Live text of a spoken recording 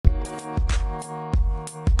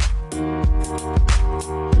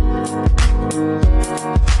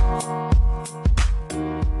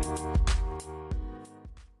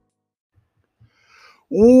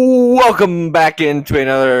Welcome back into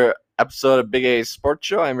another episode of Big A Sports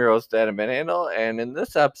Show. I'm your host, Adam Manhandle, and in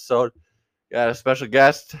this episode, got a special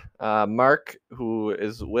guest, Mark, who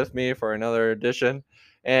is with me for another edition.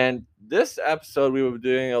 And this episode, we will be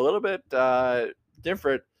doing a little bit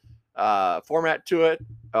different format to it.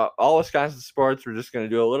 All Wisconsin sports. We're just going to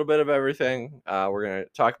do a little bit of everything. We're going to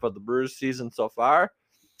talk about the Brewers season so far,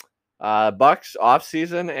 Bucks off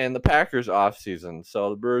season, and the Packers off season. So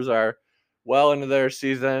the Brewers are well into their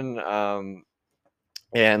season,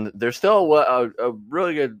 and there's still a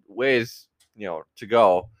really good ways to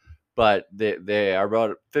go, but they are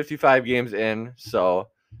about 55 games in, so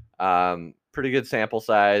pretty good sample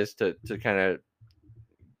size to kind of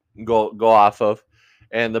go off of.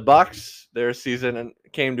 And the Bucks, their season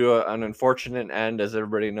came to an unfortunate end, as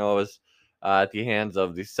everybody knows, at the hands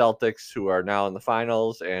of the Celtics, who are now in the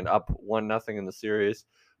finals and up 1-0 in the series.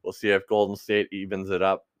 We'll see if Golden State evens it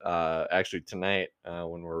up actually tonight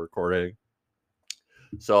when we're recording.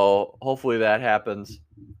 So hopefully that happens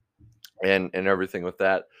and everything with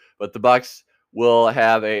that. But the Bucks will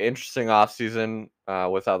have an interesting offseason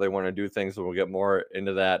with how they want to do things, and we'll get more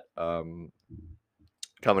into that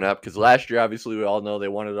coming up, because last year, obviously, we all know they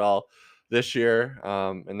won it all. This year,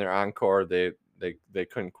 in their encore, they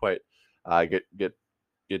couldn't quite get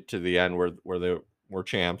to the end where they were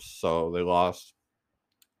champs, so they lost,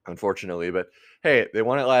 unfortunately. But hey, they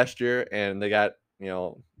won it last year, and they got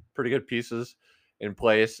pretty good pieces in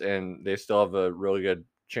place, and they still have a really good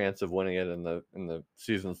chance of winning it in the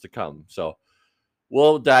seasons to come. So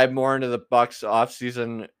we'll dive more into the Bucks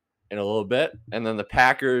offseason in a little bit, and then the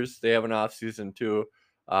Packers, they have an offseason too.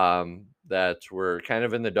 That we're kind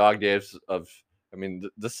of in the dog days of. I mean,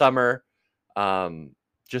 the summer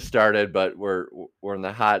just started, but we're in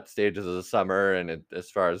the hot stages of the summer, and as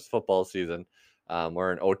far as football season,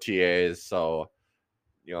 we're in OTAs, so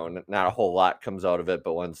not a whole lot comes out of it.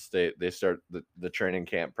 But once they start the training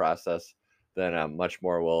camp process, then much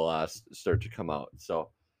more will start to come out.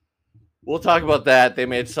 So we'll talk about that. They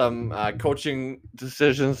made some coaching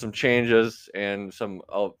decisions, some changes, and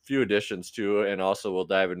a few additions too. And also, we'll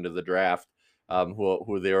dive into the draft,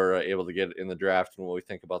 who they were able to get in the draft, and what we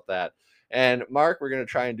think about that. And Mark, we're going to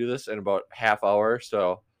try and do this in about half hour,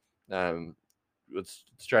 so let's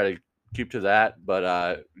try to keep to that. But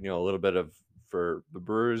a little bit of for the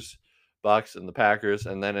Brewers, Bucks, and the Packers,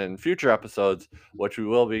 and then in future episodes, which we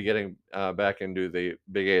will be getting back into the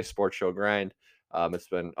Big A Sports Show grind. It's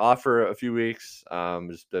been off for a few weeks.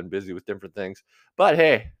 Just been busy with different things. But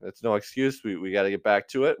hey, that's no excuse. We got to get back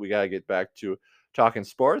to it. We got to get back to talking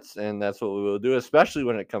sports, and that's what we will do, especially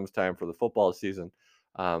when it comes time for the football season.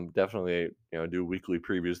 Definitely, do weekly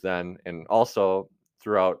previews then, and also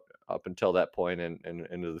throughout up until that point and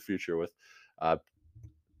into the future with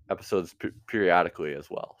episodes periodically as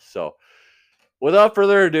well. So without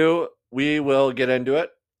further ado, we will get into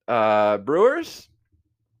it. Brewers,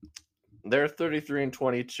 they're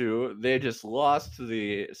 33-22. They just lost to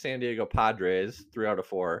the San Diego Padres 3 out of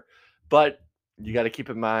 4. But you got to keep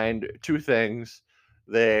in mind two things.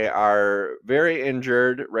 They are very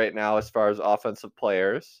injured right now as far as offensive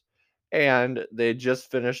players, and they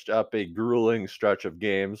just finished up a grueling stretch of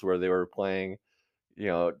games where they were playing,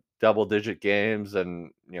 double-digit games,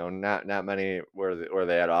 and not many where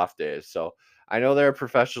they had off days. So I know they're a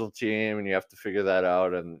professional team, and you have to figure that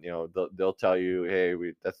out. And they'll tell you, hey,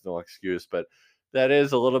 that's no excuse, but that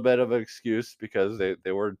is a little bit of an excuse because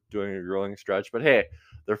they were doing a grueling stretch. But hey,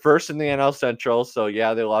 they're first in the NL Central, so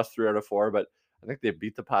yeah, they lost 3 out of 4, but I think they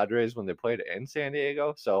beat the Padres when they played in San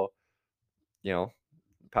Diego. So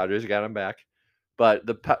Padres got them back. But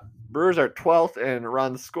the Brewers are 12th in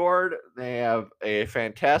runs scored. They have a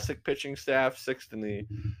fantastic pitching staff, 6th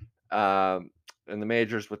in the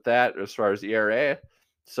majors with that as far as ERA.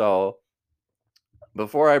 So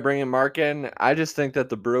before I bring in Mark in, I just think that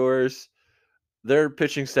the Brewers, their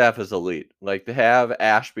pitching staff is elite. Like, they have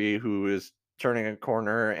Ashby, who is turning a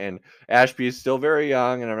corner, and Ashby is still very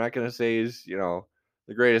young, and I'm not going to say he's,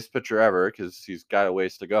 the greatest pitcher ever, because he's got a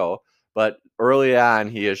ways to go. But early on,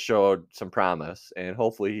 he has showed some promise, and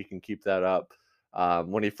hopefully he can keep that up.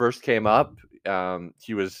 When he first came up,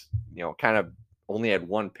 he was, kind of only had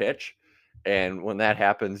one pitch. And when that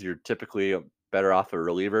happens, you're typically better off a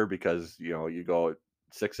reliever because, you go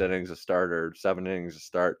 6 innings a start or 7 innings a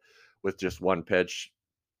start with just one pitch.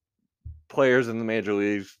 Players in the major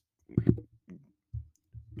leagues,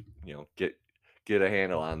 get a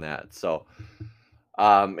handle on that. So,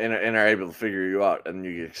 and are able to figure you out, and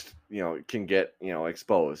you can get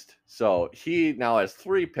exposed. So he now has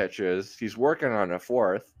 3 pitches. He's working on a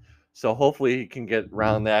 4th, so hopefully he can get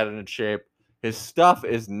around that in shape. His stuff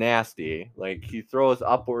is nasty. Like, he throws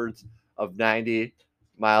upwards of 90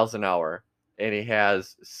 miles an hour, and he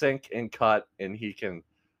has sink and cut, and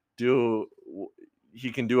do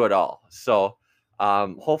he can do it all. So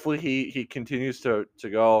hopefully he continues to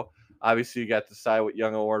go. Obviously, you got the Cy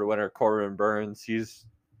Young Award winner Corbin Burns. He's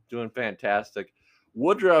doing fantastic.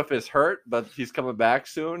 Woodruff is hurt, but he's coming back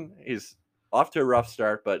soon. He's off to a rough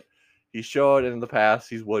start, but he showed in the past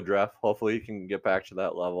he's Woodruff. Hopefully, he can get back to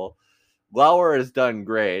that level. Lauer has done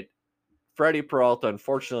great. Freddie Peralta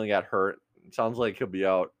unfortunately got hurt. It sounds like he'll be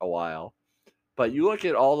out a while. But you look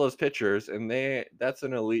at all those pitchers, and that's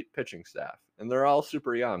an elite pitching staff. And they're all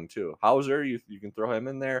super young, too. Hauser, you can throw him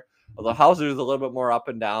in there. Although Hauser's a little bit more up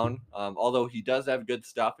and down. Although he does have good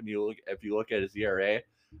stuff, and if you look at his ERA,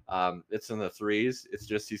 it's in the threes. It's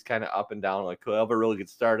just he's kind of up and down. Like he'll have a really good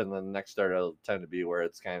start, and then the next start will tend to be where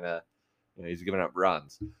it's kind of, he's giving up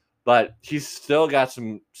runs. But he's still got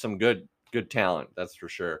some good talent, that's for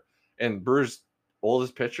sure. And Brewers'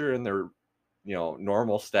 oldest pitcher in their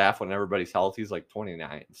normal staff when everybody's healthy is like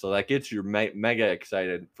 29. So that gets you mega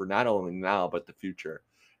excited for not only now but the future,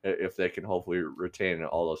 if they can hopefully retain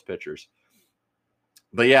all those pitchers.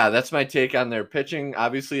 But yeah, that's my take on their pitching.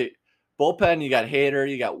 Obviously, bullpen, you got Hader,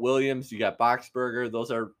 you got Williams, you got Boxberger.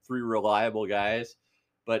 Those are three reliable guys.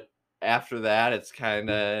 But after that, it's kind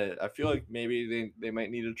of, I feel like maybe they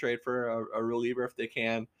might need to trade for a reliever if they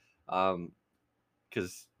can.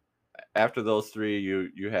 Because after those three,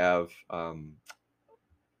 you have a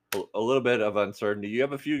little bit of uncertainty. You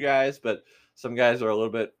have a few guys, but some guys are a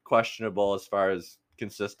little bit questionable as far as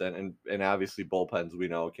consistent. And obviously bullpens, we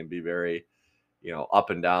know, can be very, up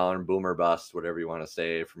and down, boom or bust, whatever you want to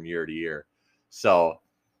say, from year to year. So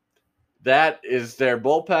that is their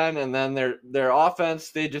bullpen. And then their offense,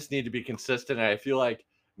 they just need to be consistent. And I feel like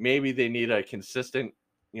maybe they need a consistent,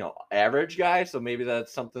 average guy. So maybe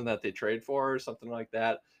that's something that they trade for or something like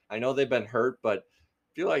that. I know they've been hurt, but I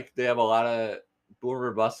feel like they have a lot of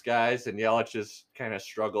boomer bust guys, and Yelich just kind of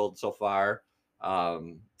struggled so far.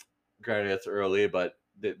 Granted, it's early, but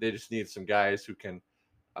they just need some guys who can,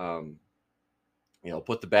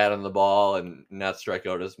 put the bat on the ball and not strike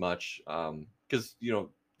out as much. Because,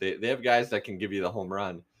 they have guys that can give you the home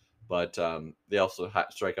run, but they also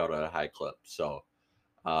strike out at a high clip. So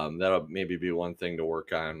that'll maybe be one thing to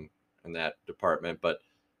work on in that department. But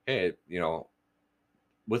hey,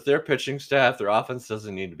 with their pitching staff, their offense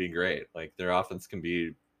doesn't need to be great. Like, their offense can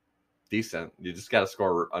be decent. You just got to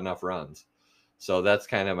score enough runs. So that's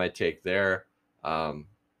kind of my take there.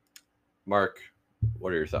 Mark,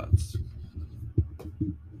 what are your thoughts?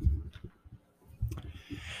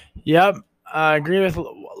 Yep, I agree with a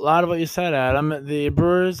lot of what you said, Adam. The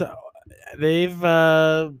Brewers, they've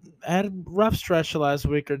had a rough stretch the last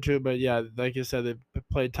week or two, but yeah, like you said, they've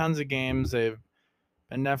played tons of games. They've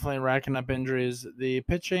been definitely racking up injuries. The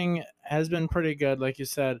pitching has been pretty good, like you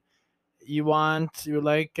said. You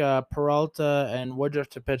like Peralta and Woodruff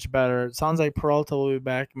to pitch better. It sounds like Peralta will be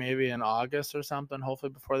back maybe in August or something,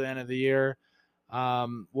 hopefully before the end of the year.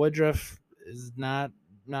 Woodruff is not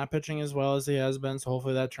pitching as well as he has been, so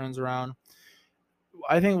hopefully that turns around.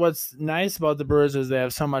 I think what's nice about the Brewers is they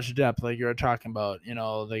have so much depth, like you were talking about.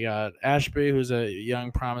 They got Ashby, who's a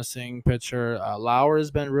young, promising pitcher. Lauer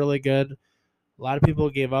has been really good. A lot of people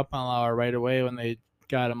gave up on Lauer right away when they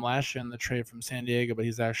got him last year in the trade from San Diego, but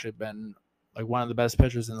he's actually been like one of the best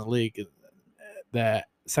pitchers in the league the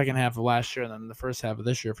second half of last year and then the first half of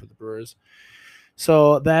this year for the Brewers.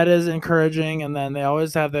 So that is encouraging. And then they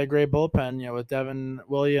always have that great bullpen, with Devin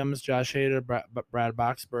Williams, Josh Hader, Brad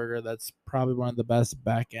Boxberger. That's probably one of the best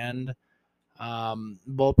back end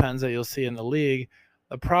bullpens that you'll see in the league.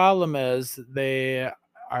 The problem is they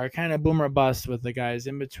are kind of boomer bust with the guys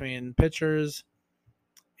in between pitchers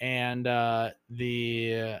and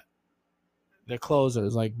the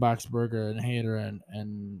closers like Boxberger and Hader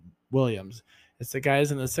and Williams. It's the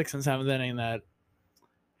guys in the 6th and 7th inning that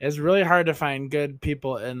it's really hard to find good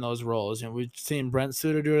people in those roles. We've seen Brent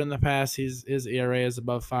Suter do it in the past. His ERA is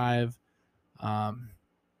above 5.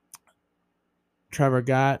 Trevor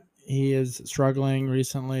Gott, he is struggling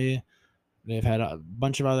recently. They've had a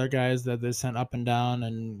bunch of other guys that they sent up and down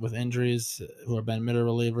and with injuries who have been middle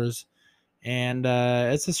relievers. And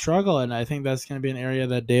it's a struggle, and I think that's going to be an area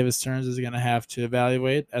that David Stearns is going to have to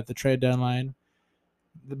evaluate at the trade deadline.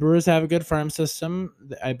 The Brewers have a good farm system.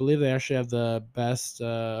 I believe they actually have the best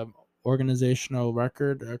organizational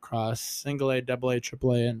record across single A, double A,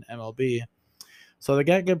 triple A, and MLB. So they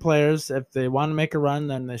got good players. If they want to make a run,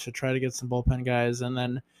 then they should try to get some bullpen guys. And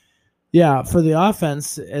then, yeah, for the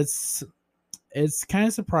offense, it's kind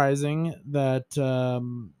of surprising that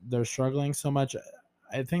they're struggling so much.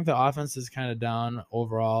 I think the offense is kind of down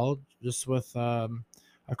overall, just with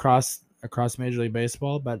across Major League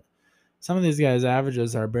Baseball. But some of these guys'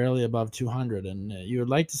 averages are barely above 200, and you would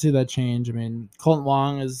like to see that change. I mean, Colton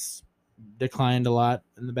Wong has declined a lot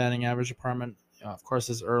in the batting average department. Of course,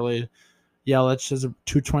 it's early. Yelich is a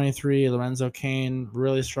 223. Lorenzo Kane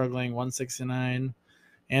really struggling, 169.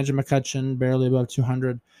 Andrew McCutcheon barely above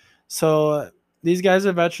 200. So these guys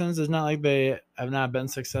are veterans. It's not like they have not been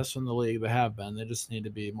successful in the league. They have been. They just need to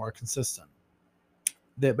be more consistent.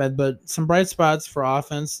 But some bright spots for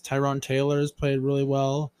offense. Tyrone Taylor has played really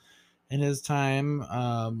well in his time.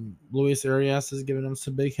 Luis Urias has given him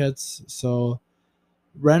some big hits. So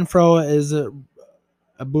Renfroe is a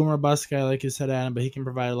boomer bust guy, like you said, Adam, but he can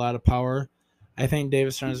provide a lot of power. I think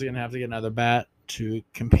Davis Stearns is going to have to get another bat to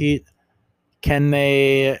compete. Can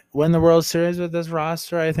they win the World Series with this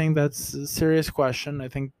roster? I think that's a serious question. I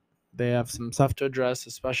think they have some stuff to address,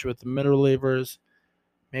 especially with the middle relievers.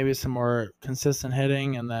 Maybe some more consistent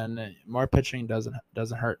hitting, and then more pitching doesn't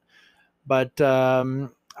hurt. But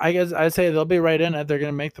I guess I'd say they'll be right in it. They're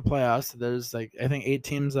going to make the playoffs. There's I think 8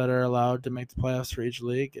 teams that are allowed to make the playoffs for each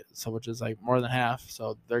league, so which is more than half.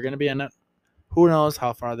 So they're going to be in it. Who knows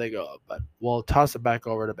how far they go? But we'll toss it back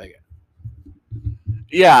over to Big.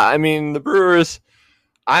 Yeah, I mean the Brewers.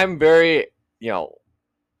 I'm very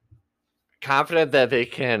confident that they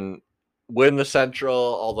can win the Central,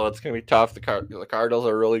 although it's going to be tough. The Cardinals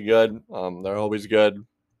are really good. They're always good.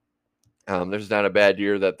 There's not a bad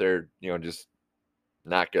year that they're just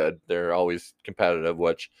not good. They're always competitive,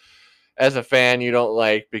 which as a fan you don't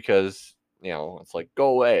like because it's like go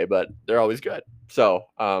away, but they're always good. So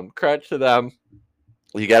credit to them.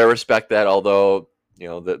 You got to respect that, although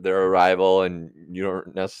they're a rival and you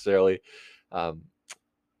don't necessarily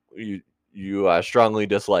you strongly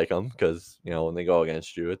dislike them because when they go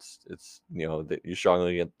against you, it's you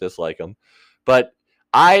strongly dislike them. But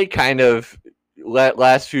I kind of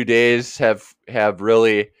last few days have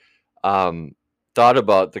really thought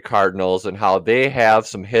about the Cardinals and how they have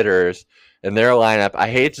some hitters in their lineup. I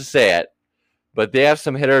hate to say it, but they have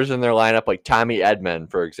some hitters in their lineup like Tommy Edman,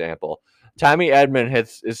 for example. Tommy Edman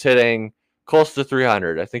is hitting close to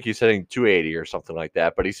 300. I think he's hitting 280 or something like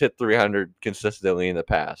that, but he's hit 300 consistently in the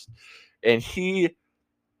past. And he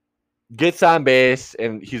gets on base,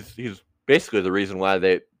 and he's basically the reason why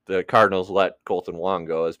the Cardinals let Colton Wong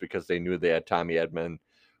go is because they knew they had Tommy Edman,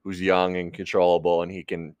 who's young and controllable, and he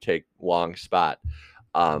can take Wong's spot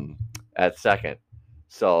at second.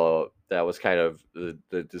 So that was kind of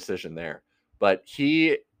the decision there. But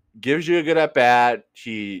he gives you a good at bat.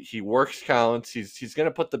 He works counts. He's going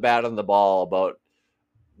to put the bat on the ball about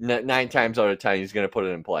 9 times out of 10. He's going to put it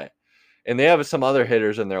in play. And they have some other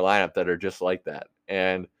hitters in their lineup that are just like that.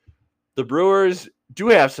 And the Brewers do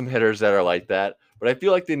have some hitters that are like that, but I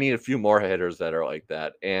feel like they need a few more hitters that are like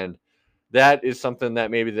that. And that is something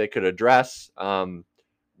that maybe they could address.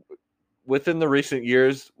 Within the recent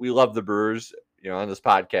years, we love the Brewers, on this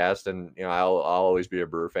podcast, and I'll always be a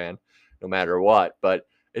Brewer fan no matter what. But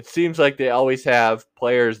it seems like they always have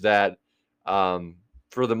players that,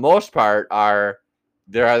 for the most part,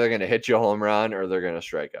 they're either going to hit you a home run or they're going to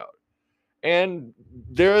strike out. And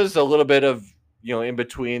there is a little bit of in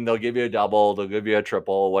between. They'll give you a double, they'll give you a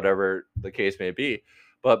triple, whatever the case may be.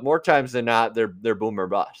 But more times than not, they're boom or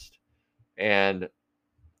bust. And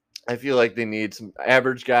I feel like they need some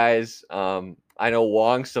average guys. I know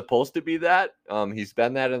Wong's supposed to be that. He's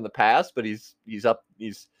been that in the past, but he's up.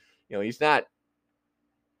 He's not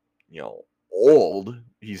old.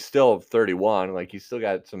 He's still 31. Like he's still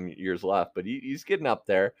got some years left, but he's getting up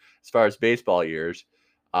there as far as baseball years.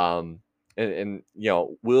 And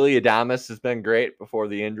Willy Adames has been great before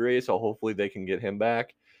the injury, so hopefully they can get him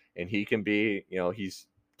back, and he can be, he's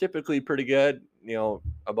typically pretty good,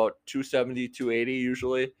 about 270, 280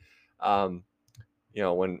 usually,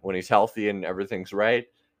 when he's healthy and everything's right.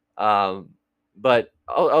 But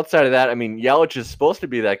outside of that, I mean, Yelich is supposed to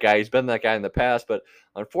be that guy. He's been that guy in the past, but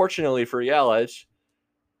unfortunately for Yelich,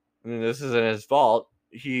 I mean, this isn't his fault.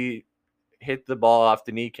 He hit the ball off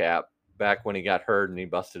the kneecap back when he got hurt and he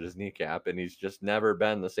busted his kneecap, and he's just never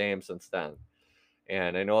been the same since then.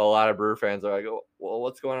 And I know a lot of Brewer fans are like, oh, well,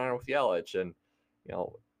 what's going on with Yelich? And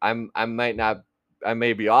I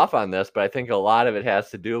may be off on this, but I think a lot of it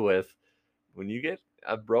has to do with when you get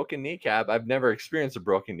a broken kneecap. I've never experienced a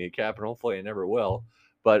broken kneecap, and hopefully I never will.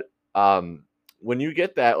 But when you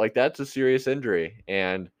get that, that's a serious injury,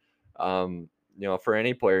 and for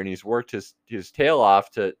any player, and he's worked his tail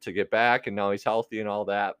off to get back, and now he's healthy and all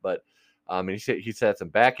that. But and he's had some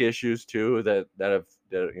back issues too that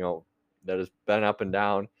has been up and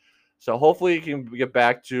down. So hopefully he can get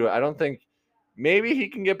back to. I don't think maybe he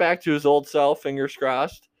can get back to his old self. Fingers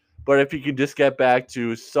crossed. But if he can just get back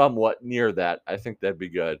to somewhat near that, I think that'd be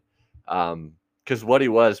good. because what he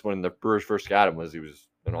was when the Brewers first got him was he was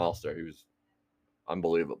an all-star. He was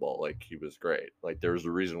unbelievable. Like, he was great. Like, there was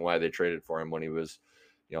a reason why they traded for him when he was,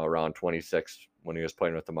 around 26 when he was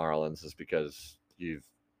playing with the Marlins, is because he's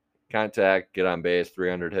contact, get on base,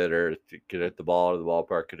 300 hitter, could hit the ball out of the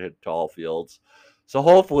ballpark, could hit tall fields. So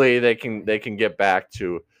hopefully they can get back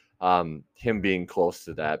to him being close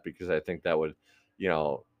to that, because I think that would,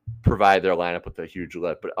 provide their lineup with a huge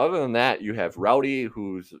lift. But other than that, you have Rowdy,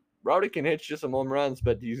 Rowdy can hit you some home runs,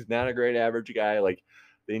 but he's not a great average guy. Like,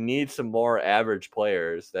 they need some more average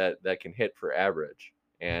players that can hit for average,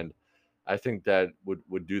 and I think that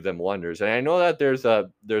would do them wonders. And I know that there's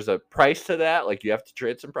a price to that. Like, you have to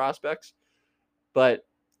trade some prospects, but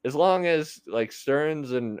as long as, like,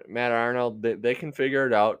 Stearns and Matt Arnold, they can figure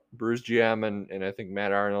it out. Bruce GM and I think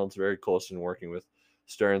Matt Arnold's very close in working with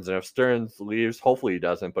Stearns. And if Stearns leaves, hopefully he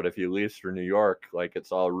doesn't, but if he leaves for New York, like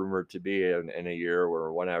it's all rumored to be in a year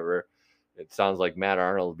or whenever, it sounds like Matt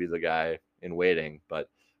Arnold will be the guy in waiting. But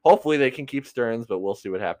hopefully they can keep Stearns, but we'll see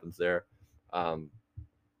what happens there.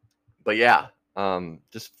 But yeah,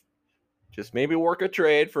 just maybe work a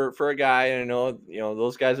trade for a guy. And I know,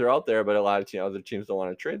 those guys are out there, but a lot of other teams don't want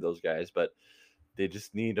to trade those guys. But they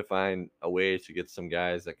just need to find a way to get some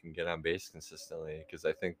guys that can get on base consistently, because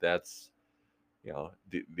I think that's,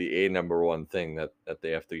 the number one thing that they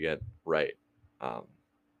have to get right.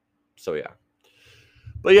 So yeah.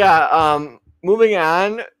 But yeah, moving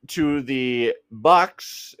on to the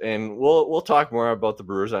Bucks, and we'll talk more about the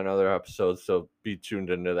Brewers on other episodes, so be tuned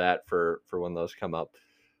into that for when those come up.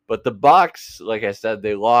 But the Bucks, like I said,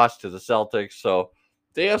 they lost to the Celtics, so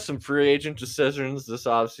they have some free agent decisions this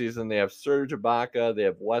offseason. They have Serge Ibaka, they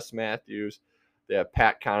have Wes Matthews, they have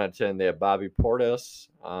Pat Connaughton, they have Bobby Portis.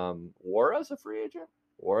 Wara's a free agent.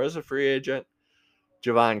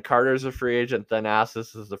 Javon Carter's a free agent.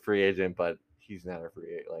 Thanasis is a free agent, but he's not a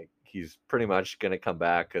free agent. Like, he's pretty much going to come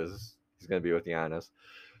back because he's going to be with Giannis.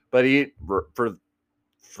 But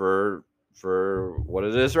for what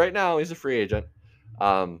it is right now, he's a free agent.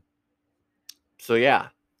 So yeah,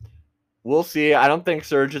 we'll see. I don't think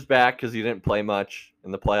Serge is back because he didn't play much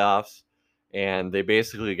in the playoffs, and they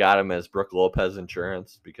basically got him as Brook Lopez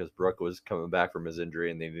insurance because Brook was coming back from his injury,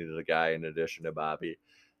 and they needed a guy in addition to Bobby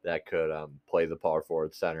that could play the power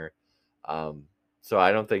forward center. So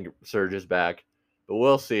I don't think Serge is back, but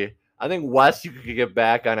we'll see. I think Wes you could get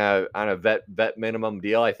back on a vet minimum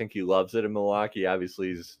deal. I think he loves it in Milwaukee. Obviously,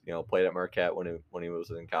 he's played at Marquette when he was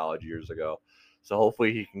in college years ago. So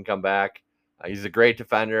hopefully he can come back. He's a great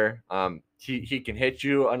defender. He can hit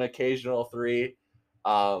you an occasional three,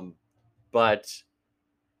 but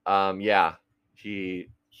yeah, he's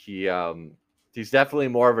definitely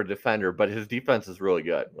more of a defender. But his defense is really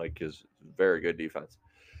good. Like, his very good defense.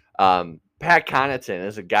 Pat Connaughton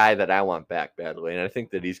is a guy that I want back badly, and I think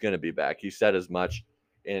that he's going to be back. He said as much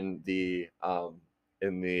in the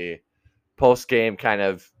post game kind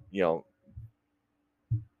of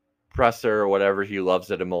presser or whatever. He loves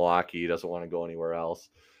it in Milwaukee. He doesn't want to go anywhere else.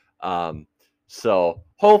 So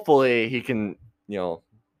hopefully he can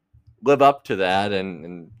live up to that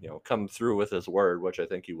and come through with his word, which I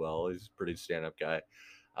think he will. He's a pretty stand-up guy.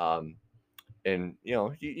 And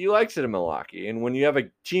he likes it in Milwaukee. And when you have a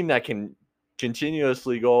team that can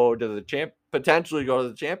continuously go to the potentially go to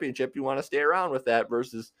the championship, you want to stay around with that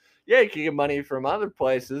versus, yeah, you can get money from other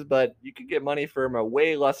places, but you could get money from a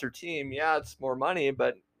way lesser team. Yeah, it's more money,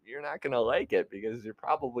 but you're not going to like it because you're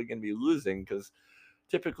probably going to be losing, because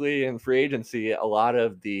typically in free agency, a lot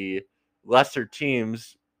of the lesser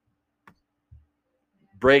teams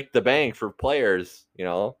break the bank for players,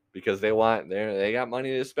 because they got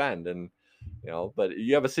money to spend. And but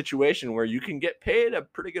you have a situation where you can get paid a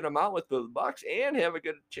pretty good amount with the Bucks and have a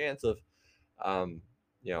good chance of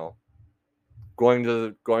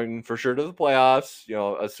going for sure to the playoffs,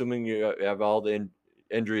 assuming you have all the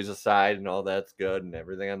injuries aside and all that's good and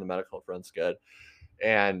everything on the medical front's good,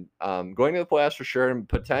 and going to the playoffs for sure and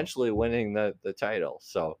potentially winning the title.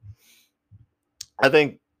 So I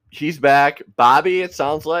think he's back. Bobby, it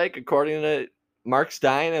sounds like, according to Mark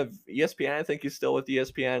Stein of ESPN, I think he's still with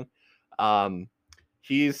ESPN.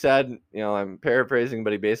 He said, I'm paraphrasing,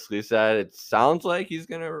 but he basically said it sounds like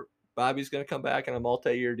Bobby's gonna come back in a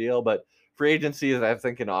multi-year deal, but free agency is, I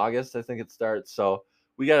think, in August. I think it starts, so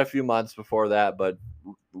we got a few months before that. But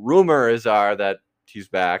rumors are that he's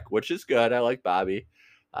back, which is good. I like Bobby.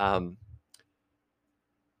 Wara,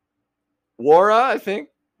 I think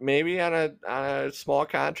maybe on a small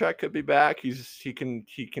contract could be back. He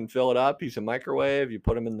can fill it up. He's a microwave. You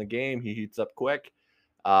put him in the game, he heats up quick.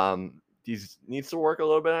 He needs to work a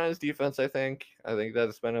little bit on his defense. I think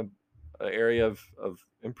that's been an area of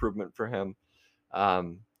improvement for him.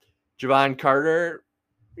 Javon Carter,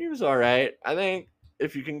 he was all right. I think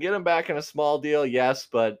if you can get him back in a small deal, yes,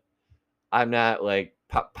 but I'm not like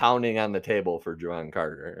pounding on the table for Javon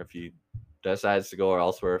Carter. If he decides to go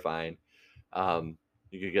elsewhere, fine.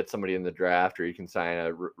 You could get somebody in the draft, or you can sign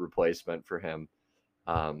a replacement for him.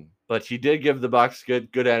 But he did give the Bucks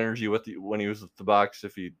good energy when he was with the Bucks.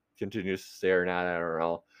 If he continues to stay or not, I don't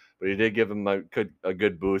know. But he did give him a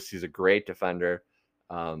good boost. He's a great defender.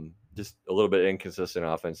 Just a little bit inconsistent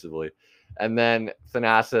offensively. And then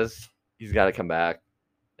Thanasis, he's got to come back.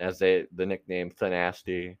 As the nickname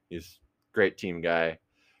Thanasty. He's great team guy,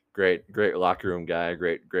 great locker room guy,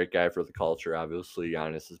 great guy for the culture. Obviously,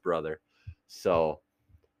 Giannis's brother. So,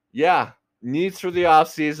 yeah, needs for the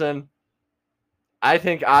offseason. I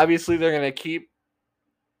think obviously they're going to keep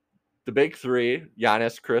the big three: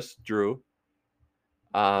 Giannis, Chris, Jrue.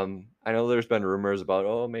 I know there's been rumors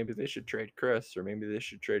about, maybe they should trade Chris or maybe they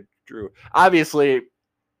should trade Jrue. Obviously,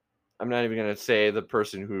 I'm not even going to say the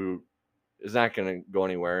person who is not going to go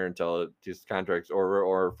anywhere until his contract's over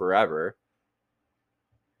or forever.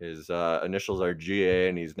 His initials are GA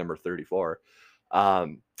and he's number 34.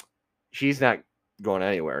 He's not going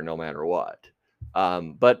anywhere no matter what.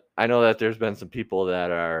 But I know that there's been some people that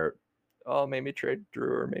are, maybe trade Jrue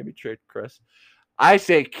or maybe trade Chris. I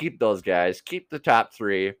say keep those guys. Keep the top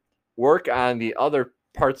three. Work on the other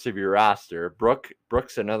parts of your roster.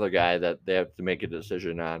 Brook's another guy that they have to make a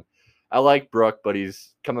decision on. I like Brook, but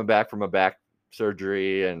he's coming back from a back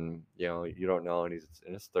surgery, and you don't know, and he's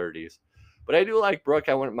in his 30s. But I do like Brook.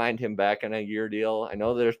 I wouldn't mind him back on a year deal. I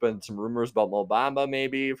know there's been some rumors about Mo Bamba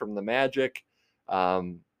maybe from the Magic.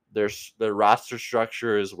 There's the roster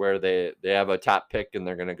structure is where they have a top pick and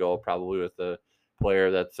they're going to go probably with the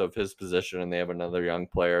player that's of his position, and they have another young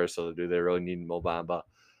player. So do they really need Mo Bamba?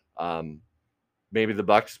 Maybe the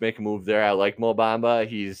Bucks make a move there. I like Mo Bamba.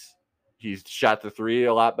 He's shot the three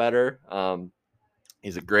a lot better.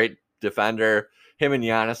 He's a great defender. Him and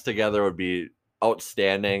Giannis together would be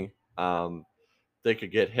outstanding. They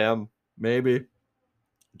could get him maybe.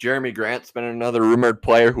 Jeremy Grant's been another rumored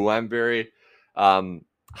player who I'm very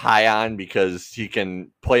high on because he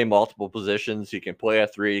can play multiple positions. He can play a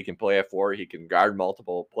 3, he can play a 4, he can guard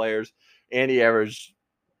multiple players, and he averaged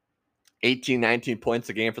 18, 19 points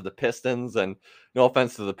a game for the Pistons. And no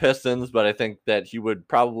offense to the Pistons, but I think that he would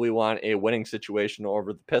probably want a winning situation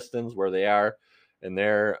over the Pistons where they are, and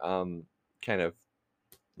they're kind of,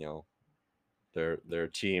 their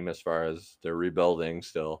team as far as they're rebuilding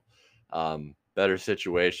still. Better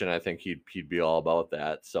situation. I think he'd be all about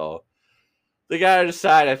that. So they gotta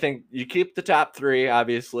decide. I think you keep the top three,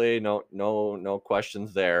 obviously. No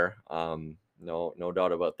questions there. No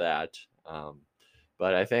doubt about that.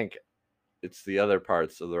 But I think it's the other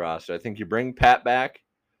parts of the roster. I think you bring Pat back.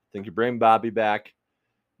 I think you bring Bobby back.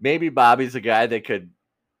 Maybe Bobby's a guy that could,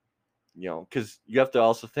 because you have to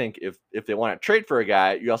also think if they want to trade for a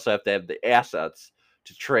guy, you also have to have the assets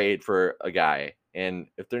to trade for a guy. And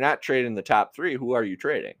if they're not trading the top three, who are you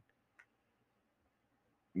trading?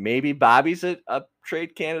 Maybe Bobby's a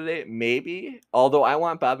trade candidate, maybe. Although I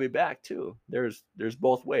want Bobby back too. There's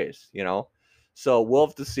both ways, So we'll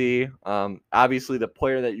have to see. Obviously, the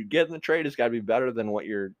player that you get in the trade has got to be better than what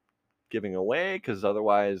you're giving away, because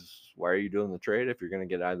otherwise, why are you doing the trade if you're going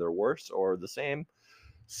to get either worse or the same?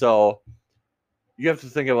 So you have to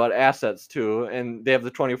think about assets too. And they have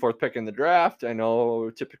the 24th pick in the draft. I know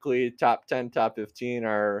typically top 10, top 15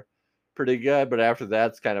 are pretty good, but after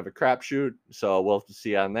that, it's kind of a crapshoot. So we'll have to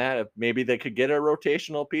see on that. If maybe they could get a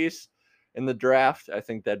rotational piece in the draft, I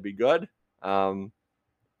think that'd be good.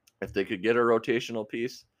 If they could get a rotational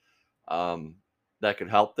piece, that could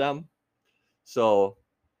help them. So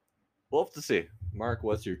we'll have to see. Mark,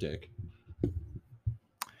 what's your take?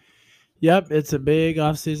 Yep, it's a big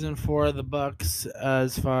offseason for the Bucks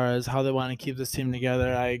as far as how they want to keep this team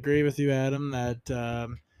together. I agree with you, Adam,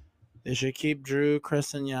 that they should keep Jrue,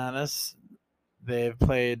 Chris, and Giannis. They're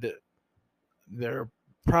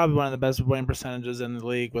probably one of the best winning percentages in the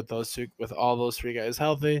league with all those three guys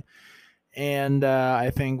healthy. And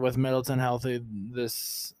I think with Middleton healthy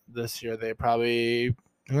this year, they probably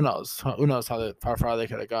who knows how far they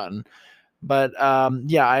could have gotten. But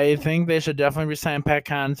I think they should definitely resign Pat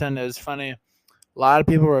Connaughton. It's funny, a lot of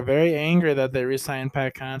people were very angry that they resigned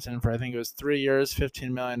Pat Connaughton for I think it was 3 years, $15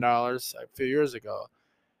 million a few years ago,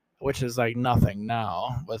 which is like nothing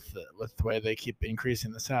now with the way they keep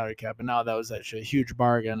increasing the salary cap. And now that was actually a huge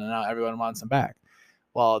bargain, and now everyone wants him back.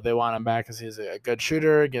 Well, they want him back because he's a good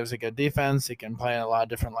shooter, gives a good defense. He can play in a lot of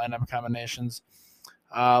different lineup combinations.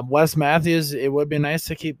 Wes Matthews, it would be nice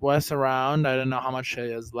to keep Wes around. I don't know how much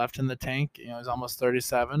he has left in the tank. He's almost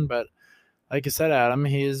 37, but like you said, Adam,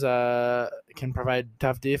 he's can provide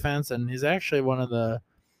tough defense, and he's actually one of the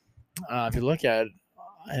if you look at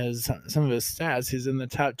some of his stats, he's in the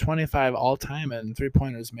top 25 all time in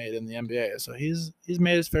 3-pointers made in the NBA. So he's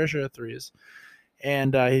made his fair share of threes,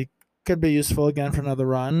 and he could be useful again for another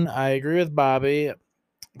run. I agree with Bobby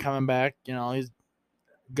coming back. He's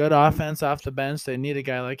good offense off the bench. They need a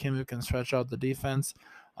guy like him who can stretch out the defense.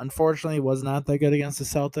 Unfortunately, he was not that good against the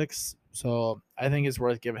Celtics, so I think it's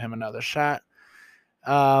worth giving him another shot.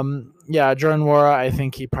 Yeah, Jordan Nwora, I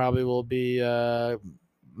think he probably will be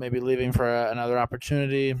maybe leaving for another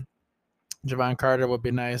opportunity. Javon Carter would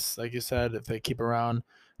be nice, like you said, if they keep around.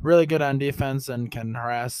 Really good on defense and can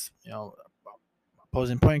harass,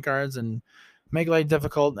 opposing point guards and make life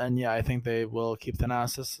difficult. And yeah, I think they will keep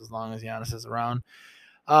Thanasis as long as Giannis is around.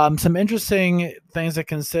 Some interesting things to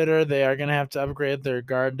consider. They are going to have to upgrade their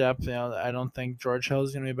guard depth. I don't think George Hill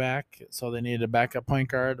is going to be back, so they need a backup point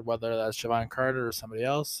guard, whether that's Javon Carter or somebody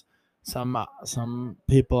else. Some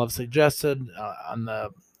people have suggested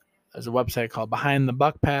there's a website called Behind the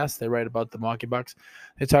Buck Pass. They write about the Milwaukee Bucks.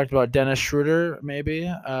 They talked about Dennis Schroeder, maybe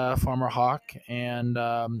former Hawk, and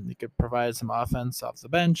he could provide some offense off the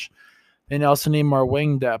bench. They also need more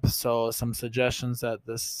wing depth. So some suggestions that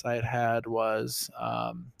this site had was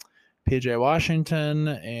PJ Washington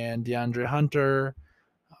and DeAndre Hunter,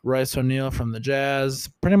 Royce O'Neal from the Jazz.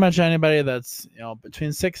 Pretty much anybody that's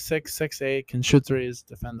between 6'6", 6'8", can shoot threes,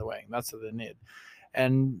 defend the wing. That's what they need.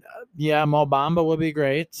 And yeah, Mo Bamba would be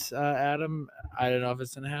great, Adam. I don't know if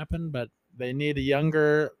it's going to happen, but they need a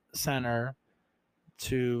younger center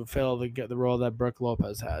to fill the role that Brook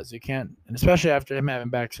Lopez has. You can't, and especially after him having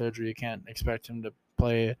back surgery, you can't expect him to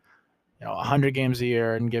play 100 games a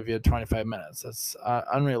year and give you 25 minutes. That's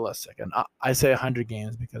unrealistic. And I say 100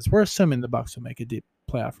 games because we're assuming the Bucks will make a deep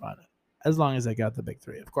playoff run, as long as they got the big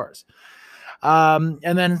three, of course. And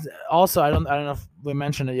then also, I don't know if we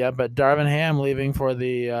mentioned it yet, but Darvin Ham leaving for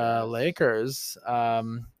the Lakers.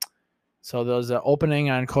 So there's an opening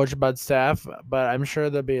on Coach Bud's staff, but I'm sure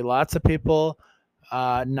there'll be lots of people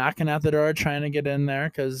knocking at the door trying to get in there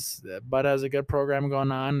because Bud has a good program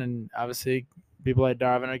going on, and obviously people like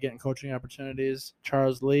Darvin are getting coaching opportunities.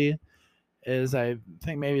 Charles Lee is, I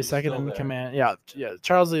think, maybe second in command. Yeah,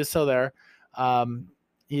 Charles Lee is still there.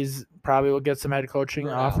 He's probably will get some head coaching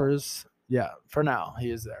offers. Yeah, for now he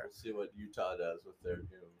is there. We'll see what Utah does with their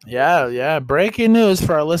new. Yeah. Breaking news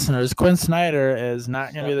for our listeners: Quinn Snyder is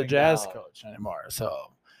not going to be the Jazz coach anymore.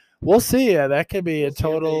 So we'll see. That could be a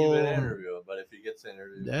total. Interview, but if he gets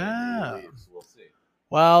interviewed, yeah, he leaves, we'll see.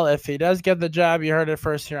 Well, if he does get the job, you heard it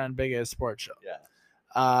first here on Big A Sports Show.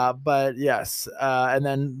 Yeah. But yes, and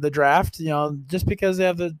then the draft. Just because they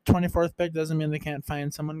have the 24th pick doesn't mean they can't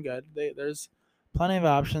find someone good. There's plenty of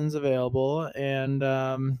options available,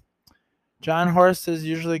 and John Horst is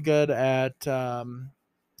usually good at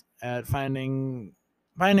finding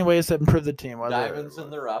ways to improve the team. Diamonds in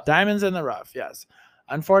the rough. Diamonds in the rough, yes.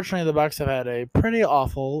 Unfortunately, the Bucks have had a pretty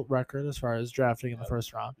awful record as far as drafting in the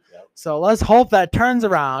first round. Yep. So let's hope that turns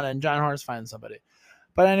around and John Horst finds somebody.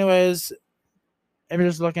 But anyways, if you're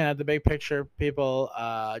just looking at the big picture, people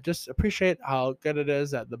just appreciate how good it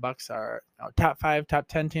is that the Bucks are top 5, top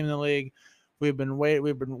 10 team in the league. We've been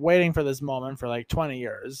waiting for this moment for like 20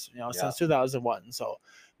 years, since 2001. So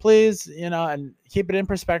please, and keep it in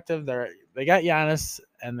perspective. They got Giannis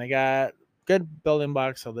and they got good building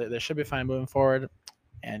blocks, so they should be fine moving forward.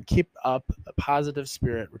 And keep up the positive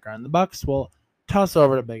spirit regarding the Bucks. We'll toss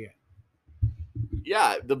over to Big A.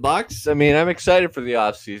 Yeah, the Bucks. I mean, I'm excited for the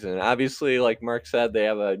offseason. Obviously, like Mark said, they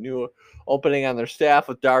have a new opening on their staff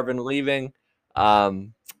with Darvin leaving.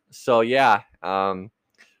 So yeah.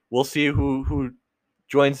 We'll see who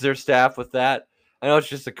joins their staff with that. I know it's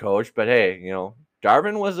just a coach, but hey,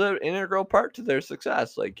 Darvin was an integral part to their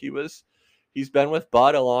success. Like he's been with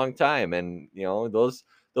Bud a long time, and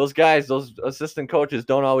those guys, those assistant coaches,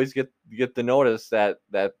 don't always get the notice that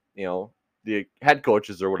the head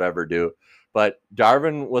coaches or whatever do. But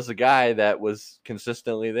Darvin was a guy that was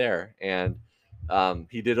consistently there, and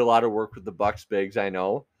he did a lot of work with the Bucks bigs. I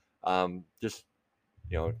know, just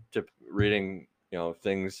reading.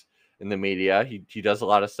 Things in the media. He does a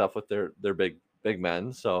lot of stuff with their big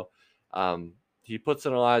men. So he puts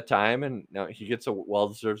in a lot of time, and he gets a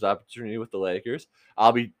well-deserved opportunity with the Lakers.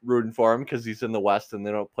 I'll be rooting for him because he's in the West and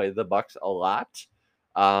they don't play the Bucks a lot.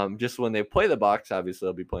 Just when they play the Bucks, obviously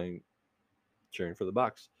they'll be cheering for the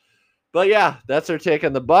Bucks. But yeah, that's our take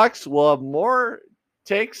on the Bucks. We'll have more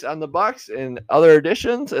takes on the Bucks and other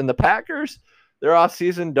additions and the Packers. They're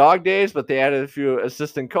off-season dog days, but they added a few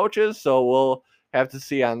assistant coaches, so we'll have to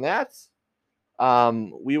see on that.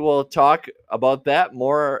 We will talk about that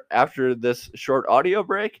more after this short audio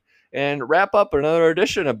break. and wrap up another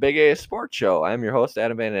edition of Big A Sports Show. I'm your host,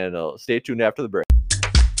 Adam Van Andel. Stay tuned after the break.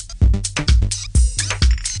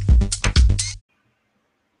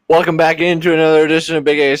 Welcome back into another edition of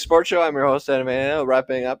Big A Sports Show. I'm your host, Adam Van Andel,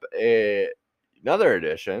 wrapping up another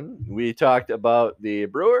edition. We talked about the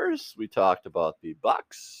Brewers. We talked about the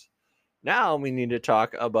Bucks. Now we need to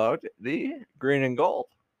talk about the green and gold.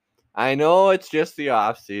 I know it's just the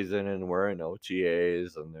off season and we're in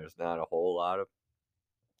OTAs and there's not a whole lot of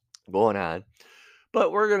going on,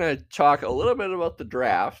 but we're gonna talk a little bit about the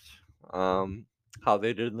draft, how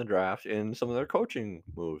they did in the draft, and some of their coaching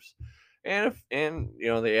moves, and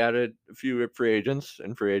they added a few free agents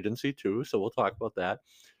in free agency too, so we'll talk about that.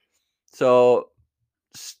 So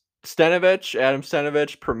Adam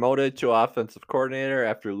Stenovich promoted to offensive coordinator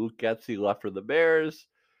after Luke Getsy left for the Bears,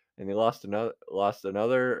 and they lost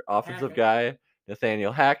another offensive guy,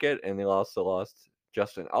 Nathaniel Hackett, and they also lost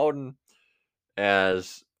Justin Oden,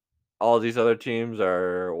 as all these other teams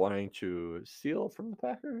are wanting to steal from the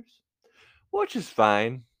Packers, which is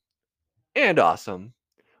fine and awesome,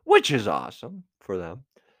 which is awesome for them.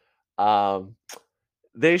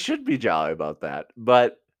 They should be jolly about that,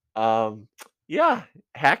 but yeah,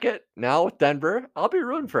 Hackett now with Denver. I'll be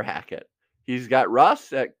rooting for Hackett. He's got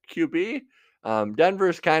Russ at QB.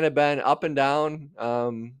 Denver's kind of been up and down,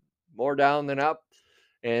 more down than up,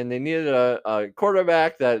 and they needed a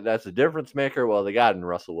quarterback that's a difference maker. Well, they got in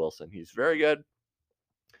Russell Wilson. He's very good,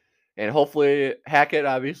 and hopefully Hackett,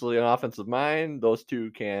 obviously an offensive mind. Those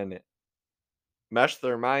two can mesh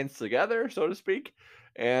their minds together, so to speak,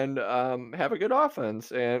 and have a good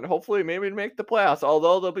offense, and hopefully maybe make the playoffs,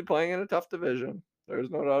 although they'll be playing in a tough division.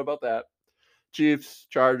 There's no doubt about that. Chiefs,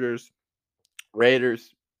 Chargers,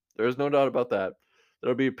 Raiders, there's no doubt about that.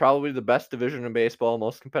 It'll be probably the best division in baseball,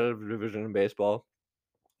 most competitive division in baseball.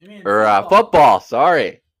 Football,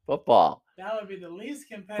 sorry. Football. That would be the least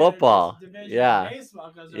competitive Football. division Yeah. in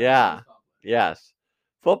baseball. Yeah. Yes.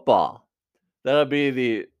 Football. That'll be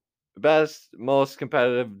the best, most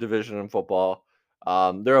competitive division in football.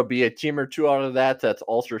 There will be a team or two out of that's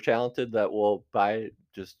ultra talented that will, by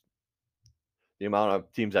just the amount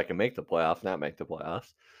of teams that can make the playoffs, not make the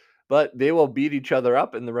playoffs, but they will beat each other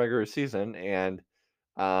up in the regular season, and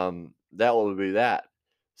that will be that.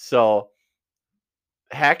 So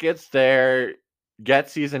Hackett's there.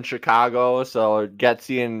 Getsy's in Chicago, so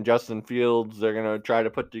Getsy and Justin Fields, they're going to try to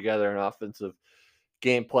put together an offensive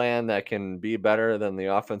game plan that can be better than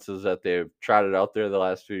the offenses that they've trotted out there the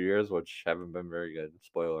last few years, which haven't been very good.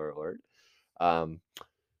 Spoiler alert.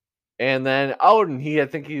 And then Oden, I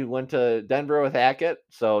think he went to Denver with Hackett,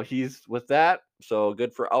 so he's with that. So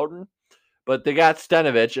good for Oden. But they got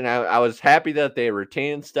Stenovich, and I was happy that they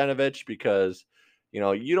retained Stenovich because, you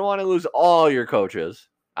don't want to lose all your coaches.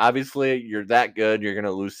 Obviously, you're that good, you're going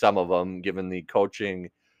to lose some of them given the coaching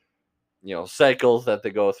cycles that they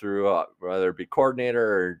go through, whether it be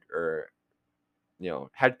coordinator or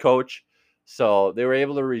head coach. So they were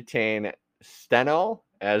able to retain Steno,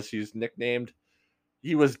 as he's nicknamed.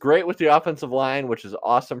 He was great with the offensive line, which is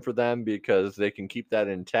awesome for them because they can keep that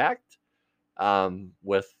intact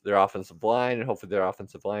with their offensive line, and hopefully their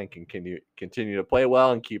offensive line can continue to play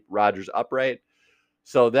well and keep Rodgers upright.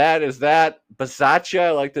 So that is that. Bisaccia, I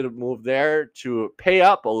like to move there to pay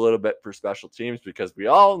up a little bit for special teams because we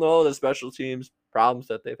all know the special teams problems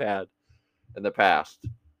that they've had in the past.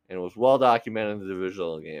 And it was well documented in the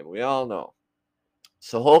divisional game. We all know.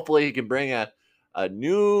 So hopefully he can bring a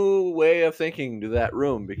new way of thinking to that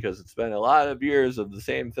room because it's been a lot of years of the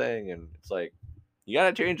same thing. And it's like, you got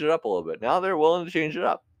to change it up a little bit. Now they're willing to change it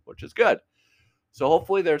up, which is good. So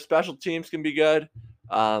hopefully their special teams can be good.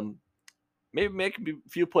 Maybe make a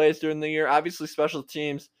few plays during the year. Obviously, special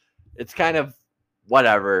teams, it's kind of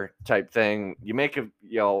whatever type thing. You make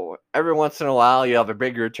every once in a while you have a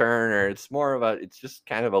big return, or it's just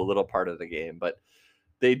kind of a little part of the game. But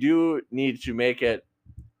they do need to make it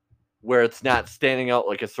where it's not standing out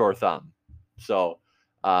like a sore thumb. So,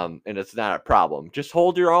 and it's not a problem. Just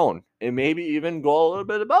hold your own and maybe even go a little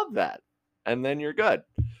bit above that, and then you're good.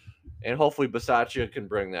 And hopefully Bisaccia can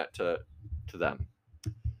bring that to them.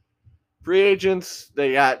 Free agents,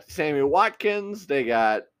 they got Sammy Watkins, they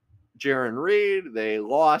got Jarran Reed, they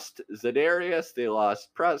lost Za'Darius, they lost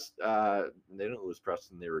they didn't lose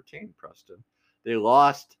Preston, they retained Preston. They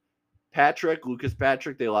lost Lucas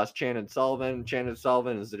Patrick, they lost Chandon Sullivan and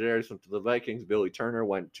Za'Darius went to the Vikings. Billy Turner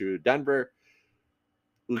went to Denver.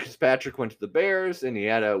 Lucas Patrick went to the Bears, and he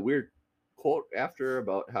had a weird quote after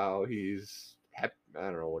about how he's happy. I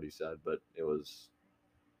don't know what he said, but it was,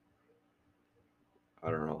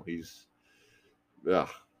 I don't know.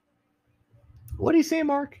 What did he say,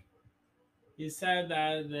 Mark? He said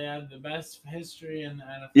that they have the best history in the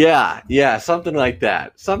NFL. Yeah, something like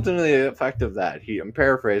that. Something to the effect of that. I'm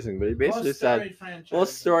paraphrasing, but he basically Most said, storied franchise.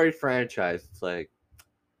 most storied franchise. It's like,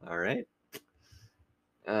 all right.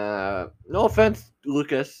 No offense,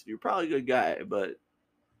 Lucas. You're probably a good guy, but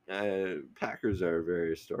Packers are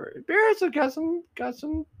very storied. Bears have got some,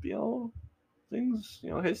 things,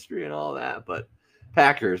 history and all that. But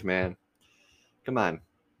Packers, man, come on.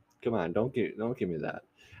 Don't give me that.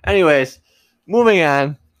 Anyways, moving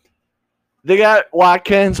on. They got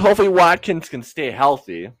Watkins. Hopefully, Watkins can stay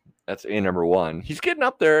healthy. That's number one. He's getting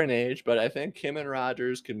up there in age, but I think him and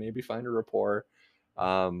Rodgers can maybe find a rapport,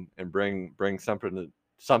 and bring something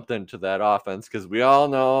to that offense, because we all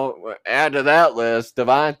know, add to that list,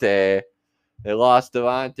 Devontae. They lost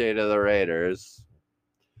Devontae to the Raiders,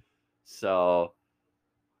 so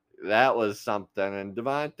that was something. And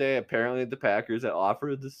Devontae, apparently the Packers had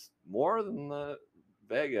offered this more than the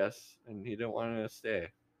Vegas, and he didn't want to stay.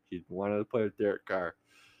 He wanted to play with Derek Carr.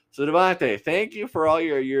 So Devontae, thank you for all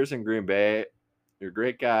your years in Green Bay. You're a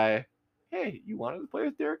great guy. Hey, you wanted to play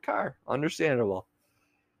with Derek Carr. Understandable.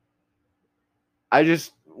 I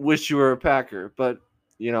just wish you were a Packer, but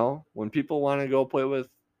when people want to go play with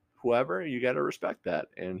whoever, you got to respect that.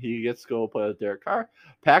 And he gets to go play with Derek Carr.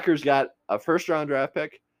 Packers got a first-round draft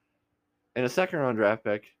pick and a second-round draft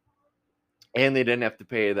pick, and they didn't have to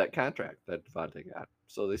pay that contract that Devontae got,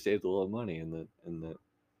 so they saved a little money in the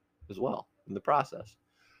as well in the process.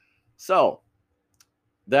 So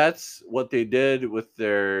that's what they did with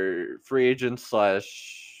their free agents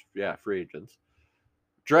free agents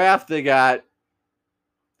draft. They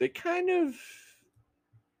kind of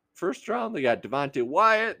first round they got Devontae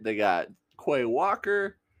Wyatt, they got Quay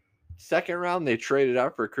Walker. Second round they traded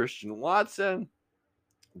up for Christian Watson.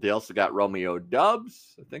 They also got Romeo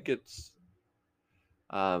Doubs. I think it's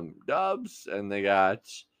Doubs, and they got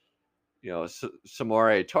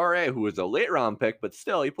Samori Torre, who was a late round pick, but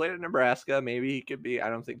still he played at Nebraska. Maybe he could be. I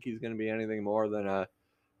don't think he's going to be anything more than a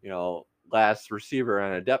last receiver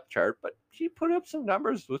on a depth chart, but he put up some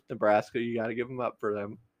numbers with Nebraska. You got to give him up for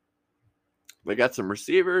them. They got some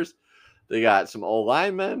receivers. They got some O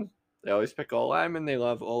linemen. They always pick O linemen. They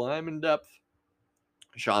love O lineman depth.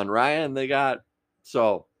 Sean Ryan they got.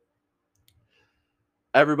 So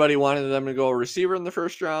everybody wanted them to go receiver in the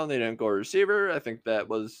first round. They didn't go receiver. I think that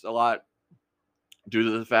was a lot due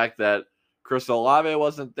to the fact that Chris Olave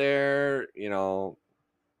wasn't there.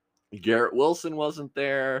 Garrett Wilson wasn't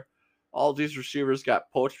there. All these receivers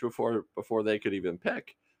got poached before they could even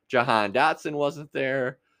pick. Jahan Dotson wasn't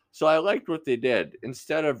there. So I liked what they did.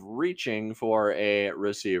 Instead of reaching for a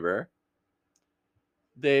receiver,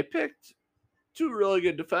 they picked two really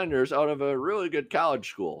good defenders out of a really good college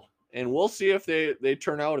school. And we'll see if they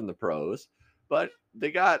turn out in the pros. But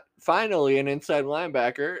they got finally an inside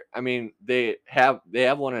linebacker. I mean, they have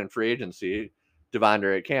one in free agency,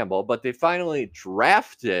 Devondre Campbell, but they finally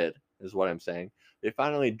drafted, is what I'm saying. They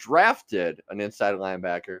finally drafted an inside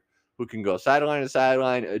linebacker who can go sideline to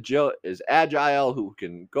sideline, is agile, who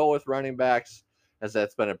can go with running backs, as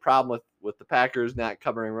that's been a problem with the Packers not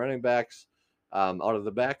covering running backs out of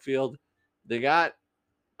the backfield. They got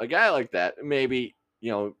a guy like that. Maybe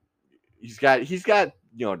he's got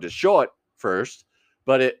to show it first.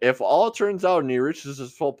 But if all turns out and he reaches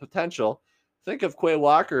his full potential, think of Quay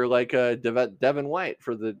Walker like Devin White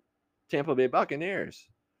for the Tampa Bay Buccaneers.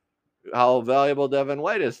 How valuable Devin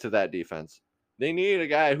White is to that defense. They need a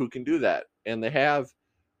guy who can do that. And they have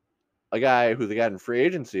a guy who they got in free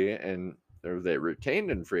agency or they retained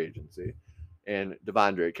in free agency, and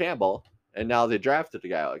Devondre Campbell. And now they drafted a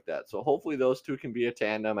guy like that. So hopefully those two can be a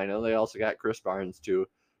tandem. I know they also got Chris Barnes too,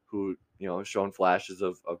 who has shown flashes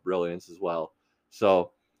of brilliance as well.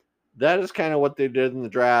 So that is kind of what they did in the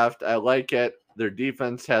draft. I like it. Their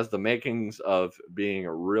defense has the makings of being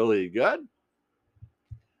really good.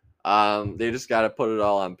 They just got to put it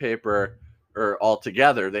all on paper or all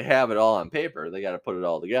together. They have it all on paper. They got to put it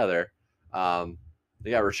all together.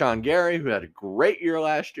 They got Rashawn Gary, who had a great year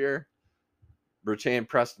last year. Retained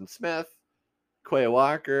Preston Smith, Quay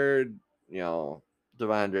Walker,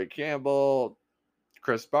 Devondre Campbell,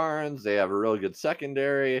 Chris Barnes. They have a really good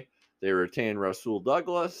secondary. They retain Rasul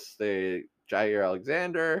Douglas. Jair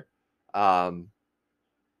Alexander.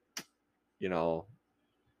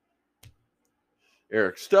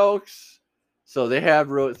 Eric Stokes. So they have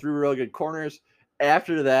three real good corners.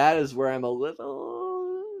 After that is where I'm a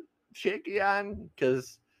little shaky on,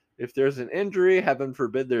 because if there's an injury, heaven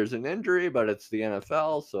forbid there's an injury, but it's the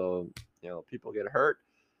NFL, so people get hurt.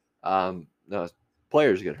 No,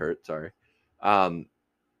 players get hurt. Sorry.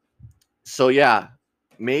 So yeah,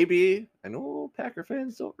 maybe I know Packer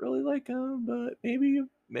fans don't really like him, but maybe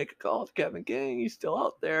make a call to Kevin King. He's still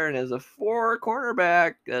out there, and as a 4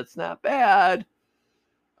 cornerback, that's not bad.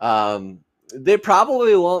 They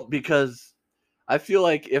probably won't, because I feel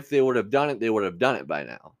like if they would have done it, they would have done it by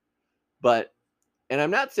now. But, and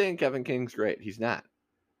I'm not saying Kevin King's great. He's not.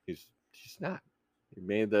 He's not. He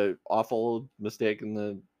made the awful mistake in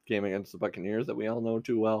the game against the Buccaneers that we all know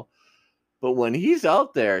too well. But when he's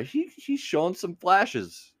out there, he's shown some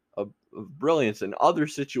flashes of brilliance in other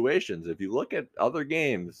situations. If you look at other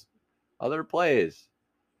games, other plays,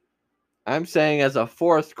 I'm saying as a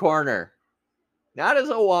 4th corner, not as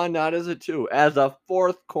a 1, not as a 2, as a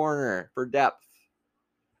 4th corner for depth.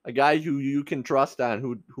 A guy who you can trust on,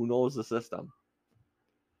 who knows the system.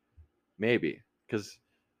 Maybe, because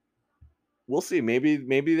we'll see. Maybe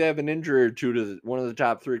they have an injury or two to one of the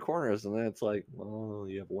top 3 corners, and then it's like, well,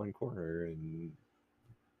 you have 1 corner, and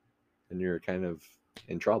you're kind of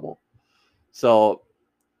in trouble. So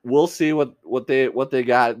we'll see what they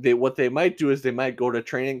got. What they might do is they might go to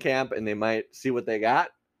training camp and they might see what they got,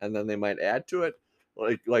 and then they might add to it.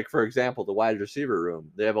 Like for example, the wide receiver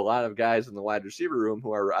room. They have a lot of guys in the wide receiver room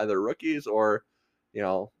who are either rookies or,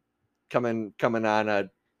 coming on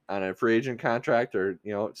a free agent contract, or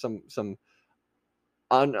some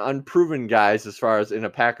unproven guys as far as in a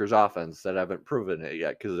Packers offense that haven't proven it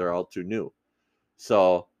yet because they're all too new.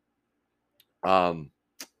 So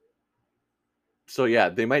yeah,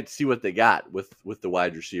 they might see what they got with the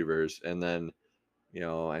wide receivers, and then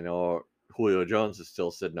I know Julio Jones is still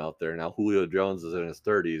sitting out there now. Julio Jones is in his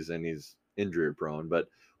 30s and he's injury prone, but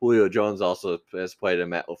Julio Jones also has played in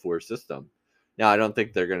Matt LaFleur's system. Now, I don't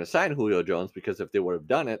think they're going to sign Julio Jones, because if they would have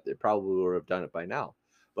done it, they probably would have done it by now.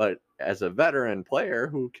 But as a veteran player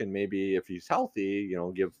who can maybe, if he's healthy,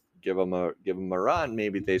 give him a run,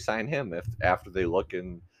 maybe they sign him after they look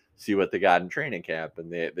and see what they got in training camp, and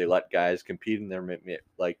they let guys compete in there.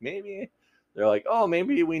 Like maybe they're like, oh,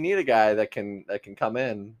 maybe we need a guy that can come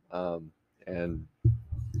in and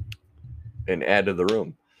add to the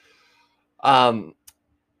room.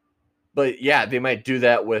 But yeah, they might do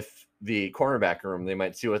that with the cornerback room. They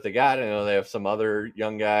might see what they got. I know they have some other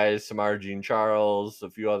young guys, Samar Jean Charles, a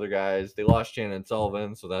few other guys. They lost Shannon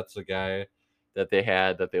Sullivan, so that's a guy that they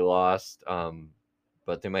had that they lost.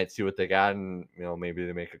 But they might see what they got, and maybe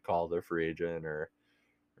they make a call to their free agent or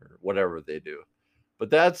whatever they do. But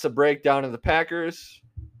that's a breakdown of the Packers.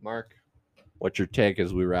 Mark, what's your take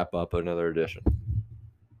as we wrap up another edition?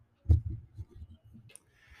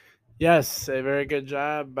 Yes, a very good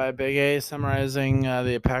job by Big A summarizing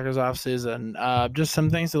the Packers offseason. Just some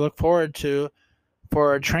things to look forward to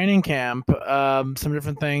for training camp. Some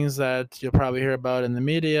different things that you'll probably hear about in the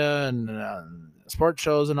media and sports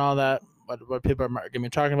shows and all that. What people are going to be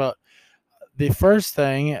talking about. The first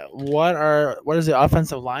thing, what is the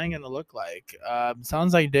offensive line going to look like?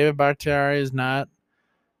 Sounds like David Bakhtiari is not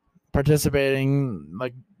participating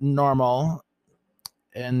like normal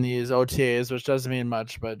in these OTAs, which doesn't mean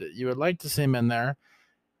much, but you would like to see him in there.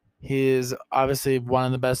 He's obviously one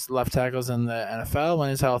of the best left tackles in the NFL when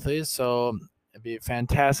he's healthy, so it'd be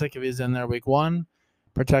fantastic if he's in there week 1,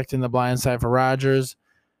 protecting the blind side for Rodgers.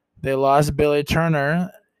 They lost Billy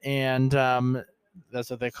Turner, and that's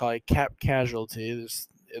what they call a cap casualty.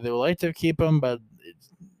 They would like to keep him, but it's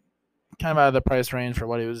kind of out of the price range for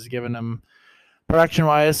what he was giving them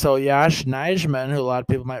production-wise. So Yash Nijman, who a lot of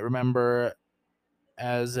people might remember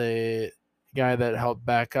as a guy that helped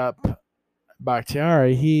back up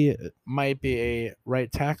Bakhtiari, he might be a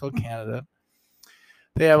right tackle candidate.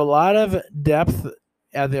 They have a lot of depth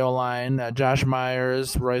at the O-line. Josh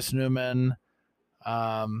Myers, Royce Newman,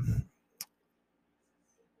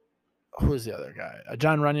 who's the other guy?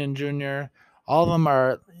 John Runyon Jr. All of them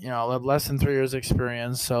are, less than 3 years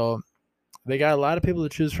experience. So they got a lot of people to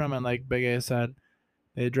choose from. And like Big A said,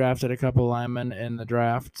 they drafted a couple linemen in the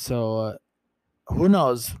draft. So who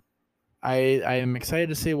knows? I am excited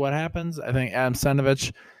to see what happens. I think Adam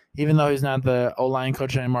Stenavich, even though he's not the O-line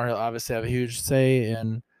coach anymore, he'll obviously have a huge say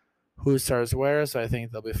in who starts where. So I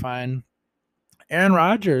think they'll be fine. Aaron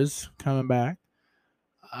Rodgers coming back.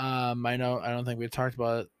 I don't think we talked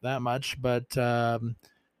about it that much, but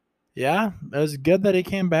yeah, it was good that he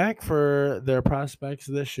came back for their prospects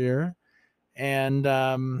this year. And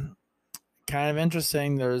kind of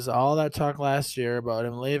interesting, there's all that talk last year about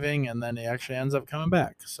him leaving, and then he actually ends up coming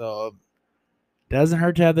back. So doesn't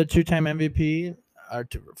hurt to have the 2-time MVP or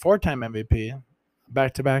 4-time MVP,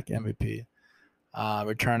 back-to-back MVP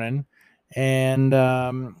returning. And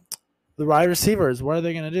the wide receivers, what are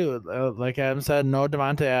they going to do? Like Adam said, no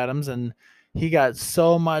Davante Adams, and he got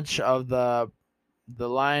so much of the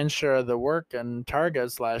lion's share of the work and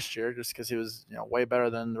targets last year just because he was way better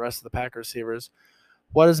than the rest of the Pack receivers.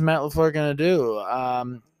 what is Matt LaFleur going to do?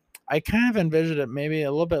 I kind of envisioned it maybe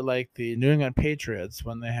a little bit like the New England Patriots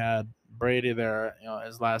when they had Brady there,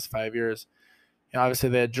 his last 5 years. Obviously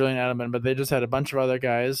they had Julian Edelman, but they just had a bunch of other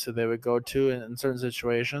guys who they would go to in certain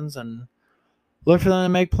situations and look for them to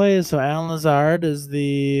make plays. So Alan Lazard is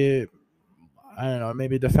I don't know,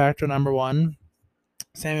 maybe de facto number one.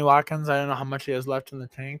 Sammy Watkins, I don't know how much he has left in the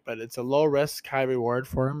tank, but it's a low risk, high reward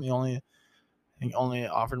for him. He only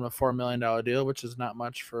offered him a $4 million deal, which is not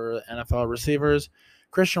much for NFL receivers.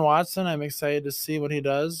 Christian Watson, I'm excited to see what he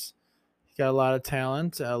does. He got a lot of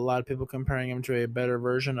talent. A lot of people comparing him to a better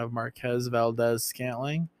version of Marquez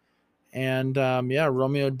Valdez-Scantling. And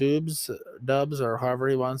Romeo Dubs, or however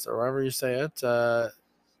he wants, or however you say it,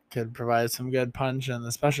 could provide some good punch in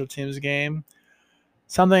the special teams game.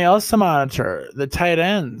 Something else to monitor: the tight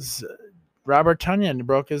ends. Robert Tonyan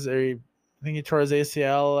I think he tore his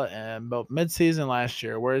ACL about midseason last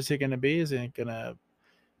year. Where is he going to be? Is he going to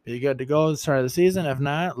be good to go at the start of the season? If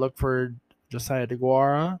not, look for Josiah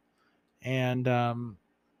DeGuara and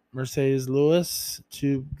Mercedes Lewis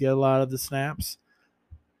to get a lot of the snaps.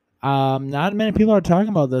 Not many people are talking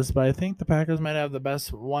about this, but I think the Packers might have the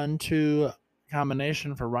best 1-2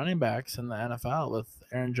 combination for running backs in the NFL with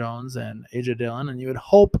Aaron Jones and AJ Dillon, and you would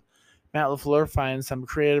hope Matt LaFleur finds some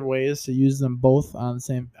creative ways to use them both on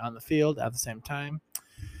the field at the same time.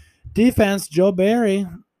 Defense, Joe Barry.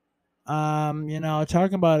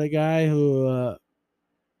 Talking about a guy who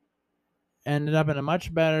ended up in a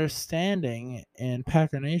much better standing in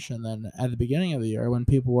Packer Nation than at the beginning of the year when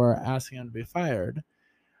people were asking him to be fired.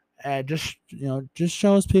 And just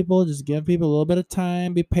shows people, just give people a little bit of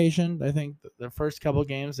time, be patient. I think the first couple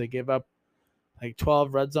games they gave up like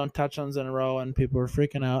 12 red zone touchdowns in a row, and people were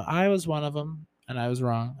freaking out. I was one of them, and I was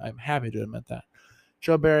wrong. I'm happy to admit that.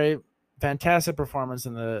 Joe Barry, fantastic performance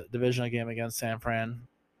in the divisional game against San Fran,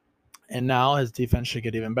 and now his defense should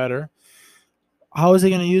get even better. How is he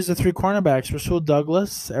going to use the three cornerbacks? Rasul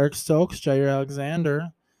Douglas, Eric Stokes, Jair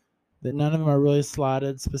Alexander. That none of them are really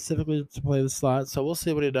slotted specifically to play the slot, so we'll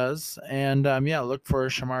see what he does. And look for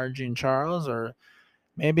Shamar Jean-Charles, or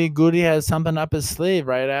maybe Goody has something up his sleeve,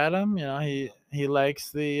 right, Adam? He likes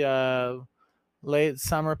the late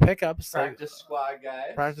summer pickups, Practice squad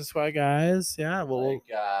guys. Practice squad guys, yeah. Well,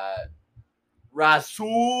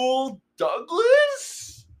 Rasul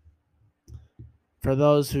Douglas. For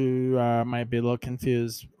those who might be a little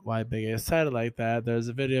confused why Big A said it like that, there's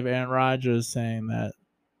a video of Aaron Rodgers saying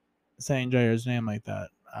Jair's name like that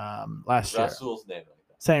last year. Rasul's name like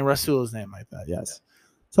that. Saying Rasul's name like that, yes. Yeah.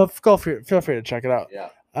 So feel free to check it out. Yeah.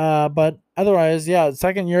 But otherwise,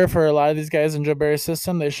 second year for a lot of these guys in Joe Barry's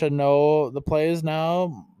system. They should know the plays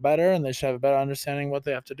now better, and they should have a better understanding what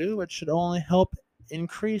they have to do, which should only help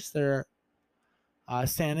increase their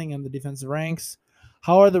standing in the defensive ranks.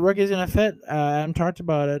 How are the rookies going to fit? Adam talked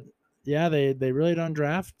about it. Yeah, they really don't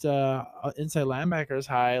draft inside linebackers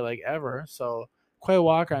high like ever. So Quay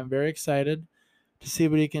Walker, I'm very excited to see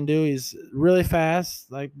what he can do. He's really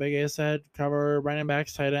fast, like Big A said, cover running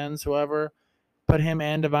backs, tight ends, whoever. Put him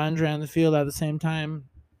and Devondre on the field at the same time.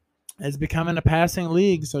 It's becoming a passing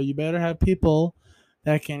league, so you better have people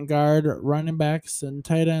that can guard running backs and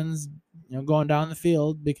tight ends, going down the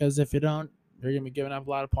field, because if you don't, you're going to be giving up a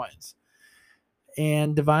lot of points.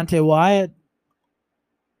 And Devontae Wyatt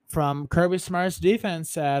from Kirby Smart's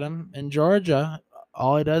defense, Adam, in Georgia,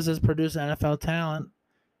 all he does is produce NFL talent.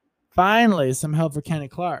 Finally, some help for Kenny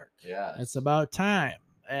Clark. Yeah. It's about time.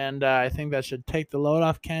 And I think that should take the load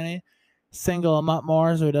off Kenny, single him up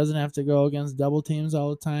more so he doesn't have to go against double teams all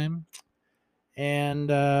the time.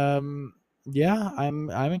 And, I'm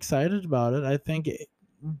excited about it. I think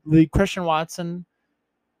the Christian Watson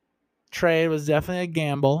trade was definitely a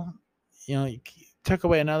gamble. He took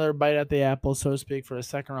away another bite at the apple, so to speak, for a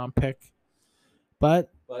second-round pick. But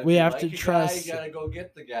we have to trust. You got to go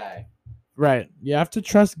get the guy. Right. You have to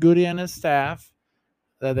trust Goody and his staff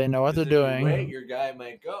that they know what they're doing. Wait, your guy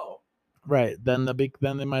might go. Right. Then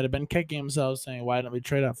they might have been kicking themselves saying, why don't we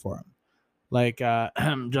trade up for him? Like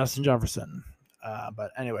Justin Jefferson.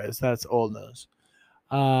 But anyways, that's old news.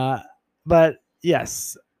 But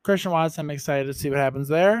yes, Christian Watson, I'm excited to see what happens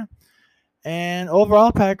there. And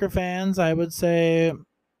overall, Packer fans, I would say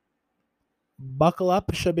buckle up.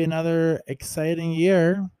 It should be another exciting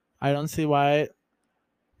year. I don't see why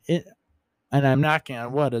and I'm knocking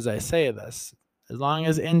on wood as I say this, as long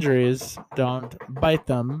as injuries don't bite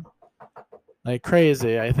them like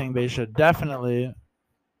crazy, I think they should definitely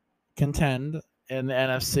contend in the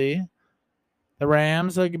NFC. The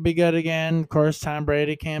Rams would be good again. Of course, Tom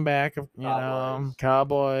Brady came back,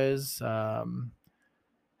 Cowboys.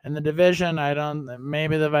 In the division,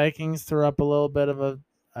 maybe the Vikings threw up a little bit of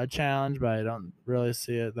a challenge, but I don't really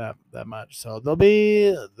see it that much. So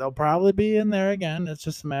they'll probably be in there again. It's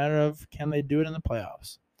just a matter of can they do it in the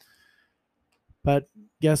playoffs. But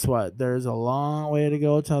guess what? There's a long way to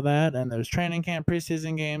go till that, and there's training camp,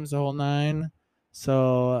 preseason games, the whole nine.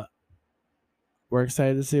 So we're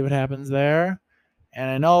excited to see what happens there. And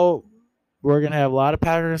I know we're gonna have a lot of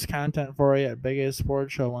Packers content for you at Big A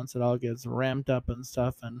Sports Show once it all gets ramped up and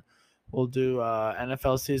stuff, and we'll do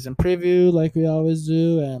NFL season preview like we always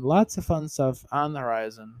do, and lots of fun stuff on the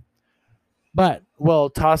horizon. But we'll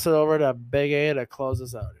toss it over to Big A to close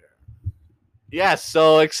us out here. Yeah,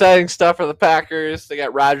 so exciting stuff for the Packers. They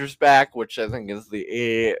got Rodgers back, which I think is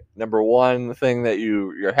the number one thing that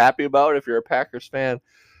you're happy about if you're a Packers fan.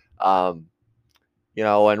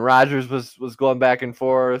 When Rodgers was going back and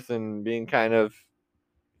forth and being kind of,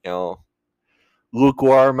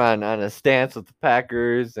 lukewarm on his stance with the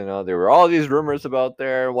Packers. There were all these rumors about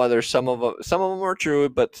there, whether some of them were true,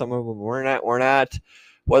 but some of them were not.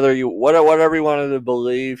 Whatever you wanted to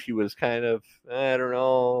believe, he was kind of, I don't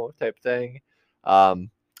know, type thing.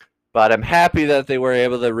 But I'm happy that they were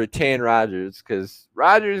able to retain Rodgers, because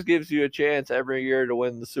Rodgers gives you a chance every year to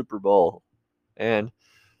win the Super Bowl. And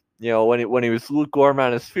when he was lukewarm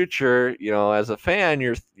on his future, as a fan,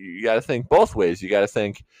 you got to think both ways. You got to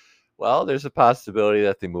think, well, there's a possibility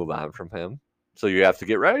that they move on from him, so you have to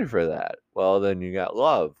get ready for that. Well, then you got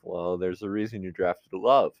Love. Well, there's a reason you drafted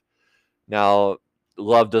Love. Now,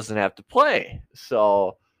 Love doesn't have to play,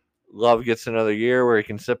 so Love gets another year where he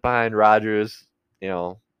can sit behind Rodgers.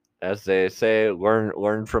 As they say,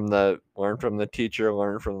 learn from the teacher,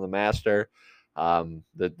 learn from the master.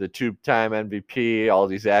 The two-time MVP, all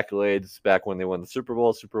these accolades back when they won the Super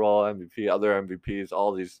Bowl MVP, other MVPs,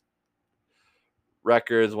 all these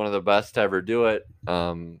records, one of the best to ever do it.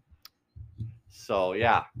 So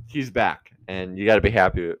yeah, he's back, and you got to be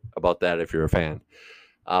happy about that if you're a fan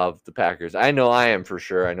of the Packers. I know I am for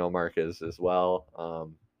sure. I know Mark is as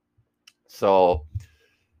well. So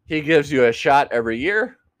he gives you a shot every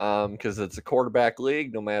year because it's a quarterback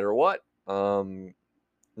league, no matter what. 9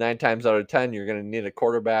 times out of 10, you're going to need a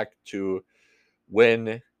quarterback to win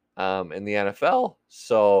in the NFL.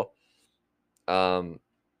 So,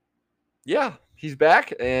 yeah, he's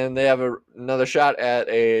back, and they have another shot at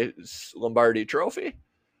a Lombardi Trophy.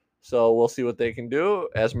 So we'll see what they can do.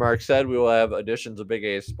 As Mark said, we will have editions of Big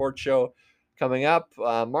A Sports Show coming up.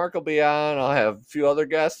 Mark will be on. I'll have a few other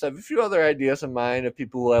guests. I have a few other ideas in mind of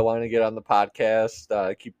people who I want to get on the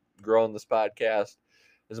podcast. Keep growing this podcast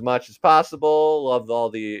as much as possible. Love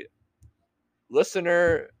all the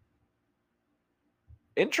listener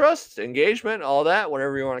interest, engagement, all that,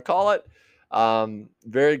 whatever you want to call it.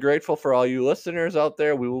 Very grateful for all you listeners out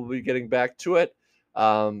there. We will be getting back to it.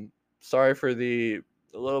 Sorry for a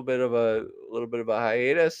little bit of a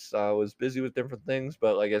hiatus. I was busy with different things,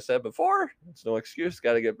 but like I said before, it's no excuse.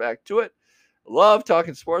 Got to get back to it. Love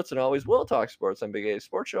talking sports and always will talk sports on Big A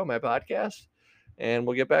Sports Show, my podcast. And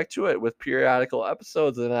we'll get back to it with periodical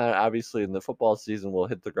episodes. And obviously in the football season, we'll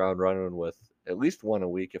hit the ground running with at least one a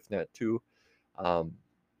week, if not two,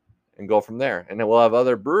 and go from there. And then we'll have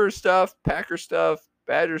other Brewers stuff, Packer stuff,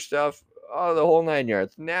 Badger stuff, the whole 9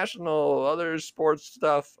 yards, national, other sports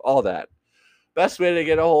stuff, all that. Best way to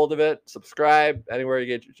get a hold of it, subscribe anywhere you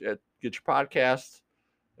get your podcast,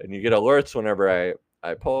 and you get alerts whenever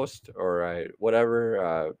I post or I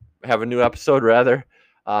have a new episode rather.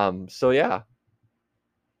 So yeah,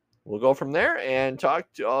 we'll go from there and talk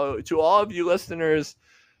to all of you listeners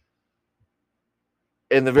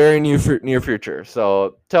in the very near future.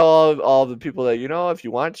 So tell all the people that if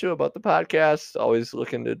you want to, about the podcast. Always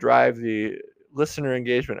looking to drive the listener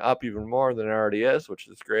engagement up even more than it already is, which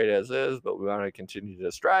is great as is, but we want to continue to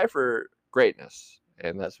strive for greatness,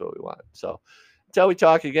 and that's what we want. So until we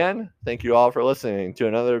talk again, thank you all for listening to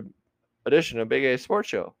another edition of Big A Sports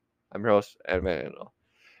Show. I'm your host, Adam Mandel.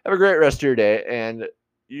 Have a great rest of your day, and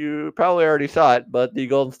you probably already saw it, but the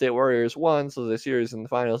Golden State Warriors won, so the series in the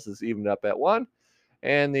finals is evened up at 1,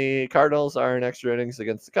 and the Cardinals are in extra innings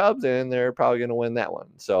against the Cubs, and they're probably going to win that one.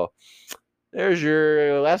 So there's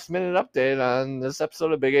your last minute update on this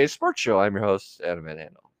episode of Big A Sports Show. I'm your host, Adam Van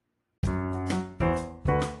Handel.